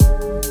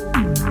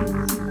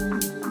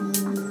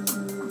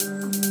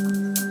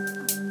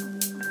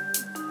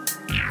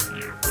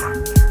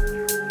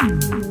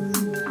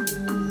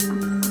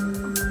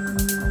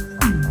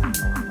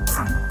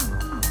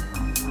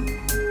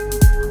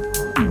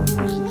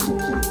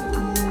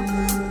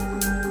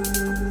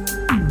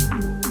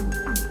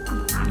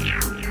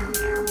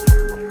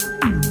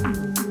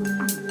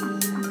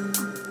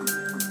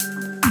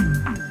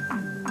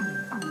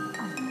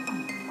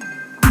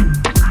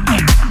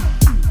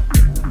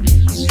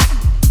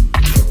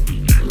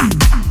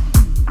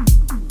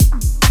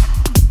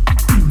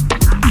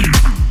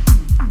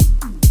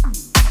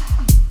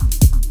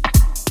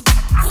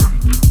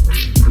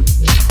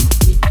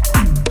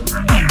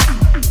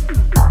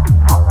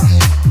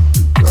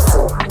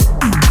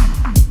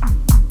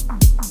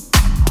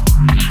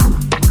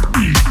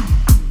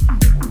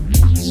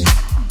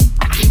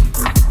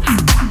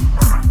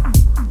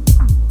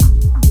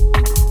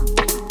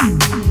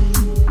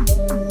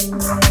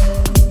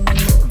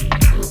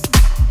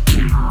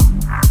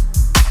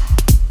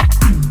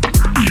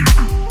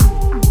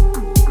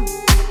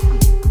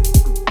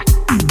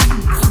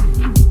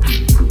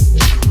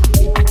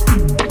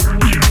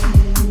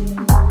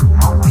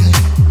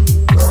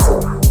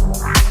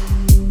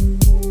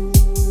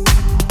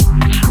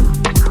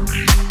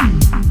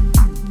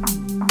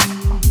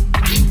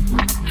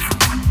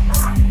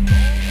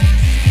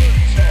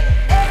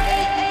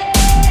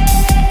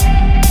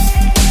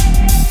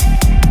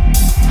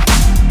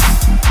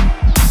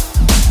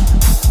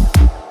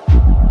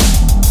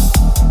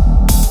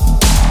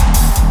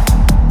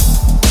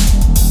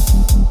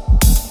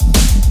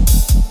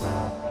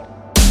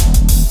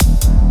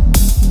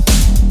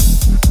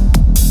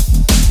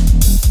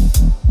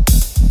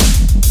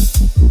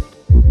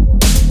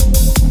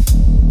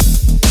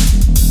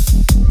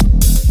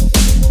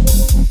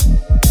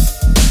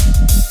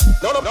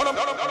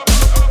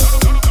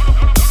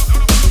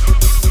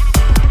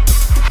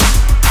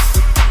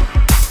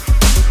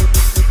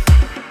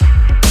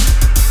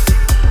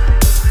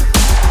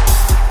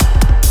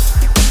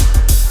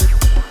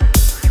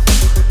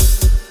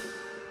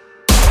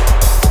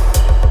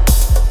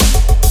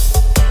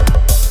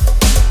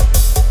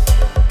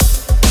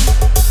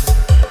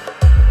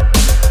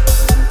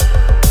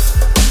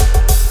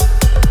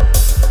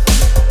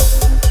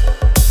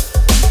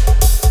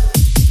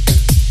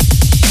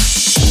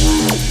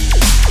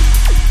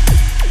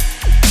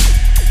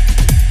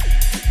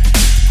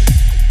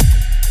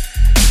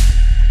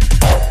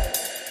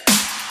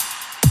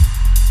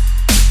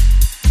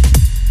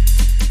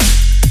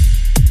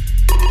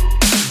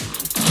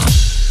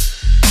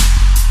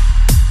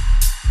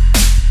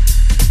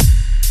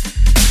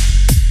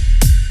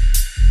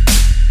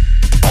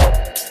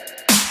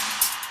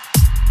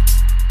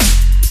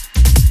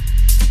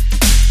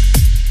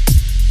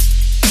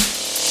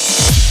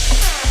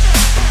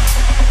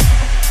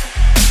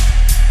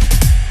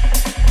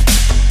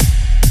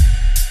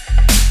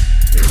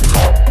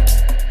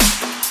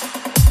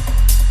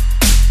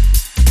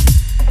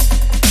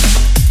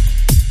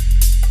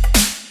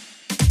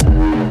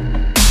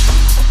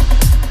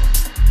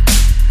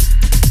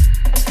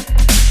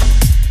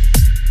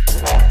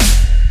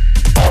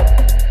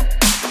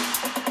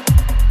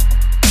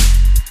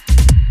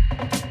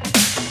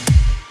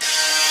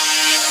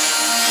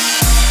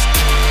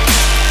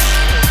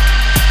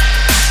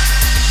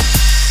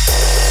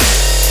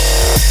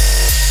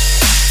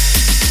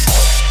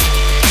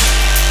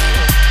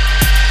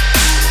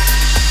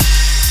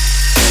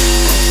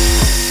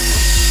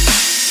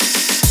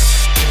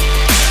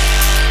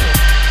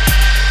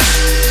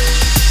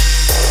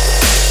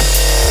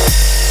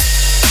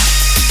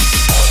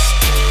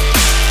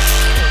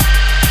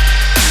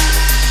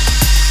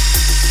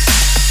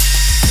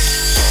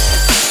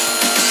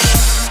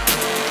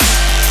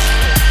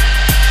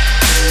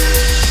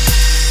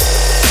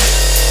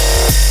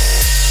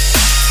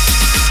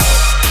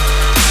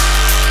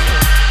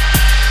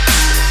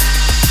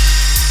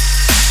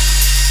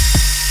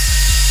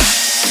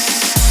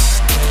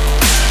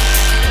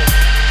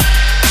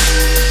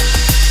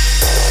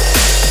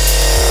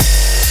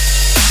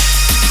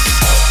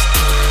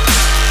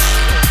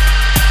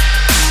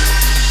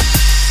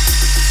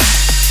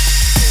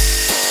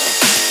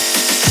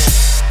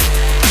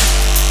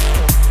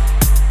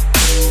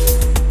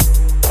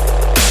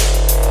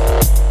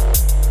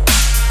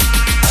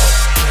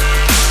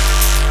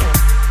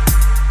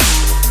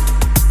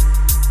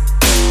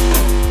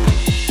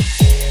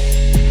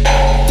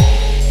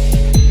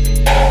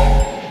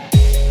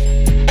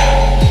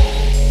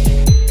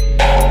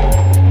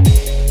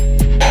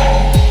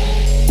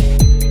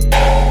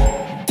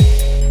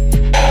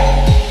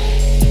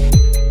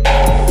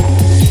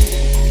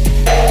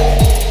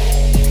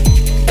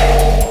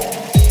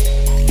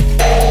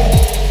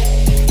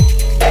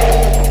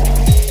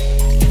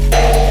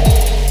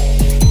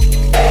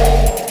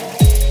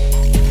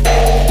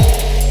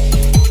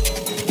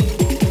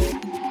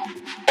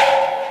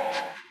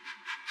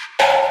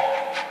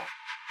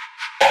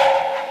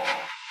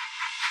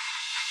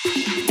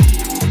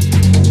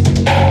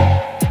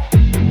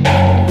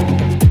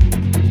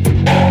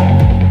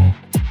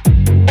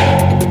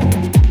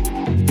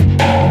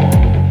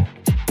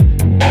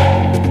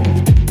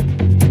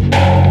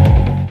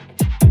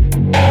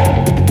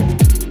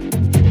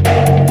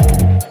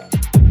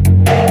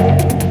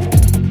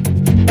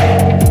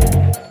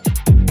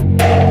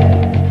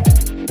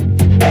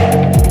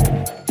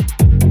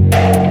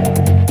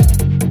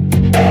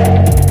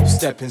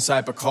step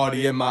inside,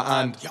 Bacardi in my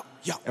hand.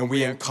 And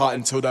we ain't cut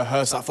until the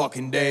hearse like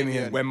fucking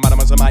Damien. When man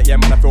I might, yeah,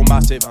 man I feel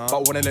massive, but I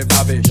wanna live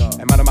lavish.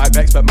 And man I might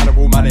vex, but man I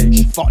will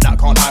manage. Fuck that,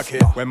 can't hack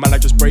it. When man I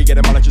just break it,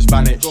 then man I just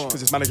vanish.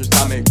 Cause it's man I just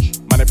damage.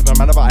 Man if I'm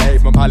a man I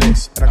hate from my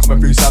palace. And I come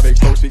through savage,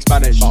 don't speak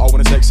Spanish, but I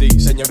wanna sexy,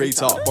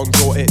 senorita.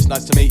 Bonjour, it's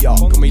nice to meet ya.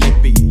 Can we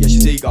link me? Yeah,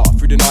 she's eager.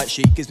 Through the night,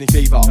 she gives me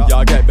fever.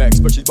 Yeah, I get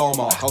vexed, but she's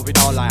bomber. Hold me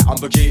down like I'm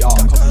Vegeta.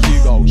 Cause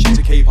Hugo, she's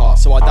a keeper.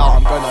 So I doubt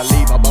I'm gonna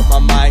leave her, but my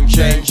mind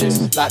changes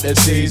like the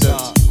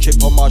seasons.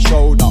 Chip on my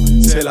shoulder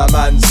till a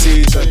man seasoned.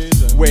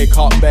 Wake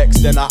up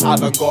vexed, then I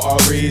haven't got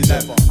a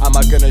reason. Am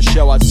I gonna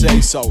show? I'd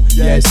say so.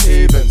 Yeah, it's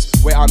evens.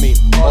 Wait, I mean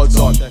odds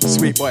on.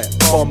 Sweet boy,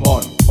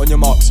 bonbon. On your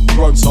marks,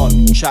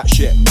 Bronson. Chat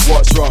shit,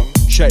 what's wrong?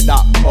 Check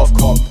that off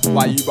cop.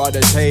 Why you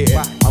brothers hating?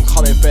 I'm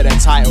coming for the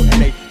title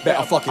and they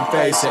better fucking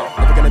face it.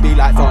 Never gonna be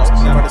like folks,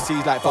 never gonna see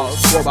like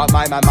folks. What about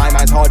my man? My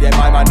man's hard, yeah,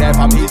 my man there,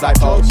 fam, he's like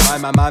folks.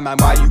 My man,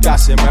 why you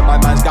gassing? When my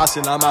man's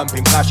gassing, I'm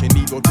amping, clashing.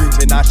 Leave your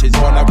dreams in ashes,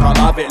 wanna come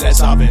have it, let's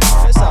have it.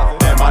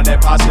 Them man, they're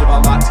passive,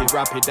 I'm active,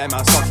 rapid. Them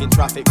man stuck in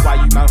traffic, why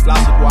you man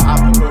flaccid? What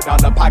happened? Put down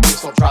the packet,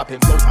 stop trapping.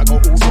 Flows, I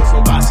got all sorts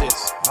of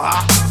assets.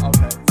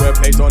 We're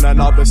placed on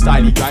another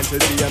style, grind to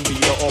see and be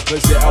the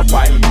opposite of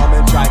Wiley. I'm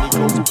in shiny,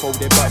 close to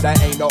folded, but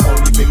that ain't the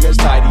only thing that's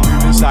tidy.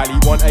 Moving slyly,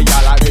 want a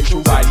gal like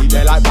Rachel Riley.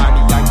 They're like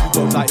Randy, Yankee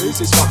dogs like who's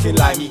this fucking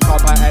limey?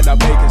 Cup I end up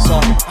making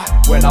something.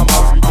 When I'm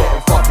hungry,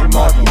 getting fucking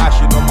muddy.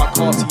 Ashing on my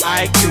car, see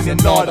I ain't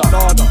cleaning nada.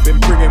 Been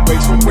bringing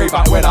waste from way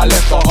back when I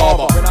left the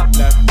harbour.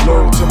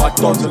 Loyal to my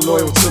dons and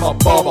loyal to my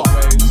barber.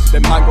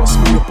 Them man got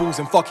smoother balls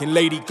than fucking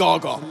Lady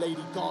Gaga.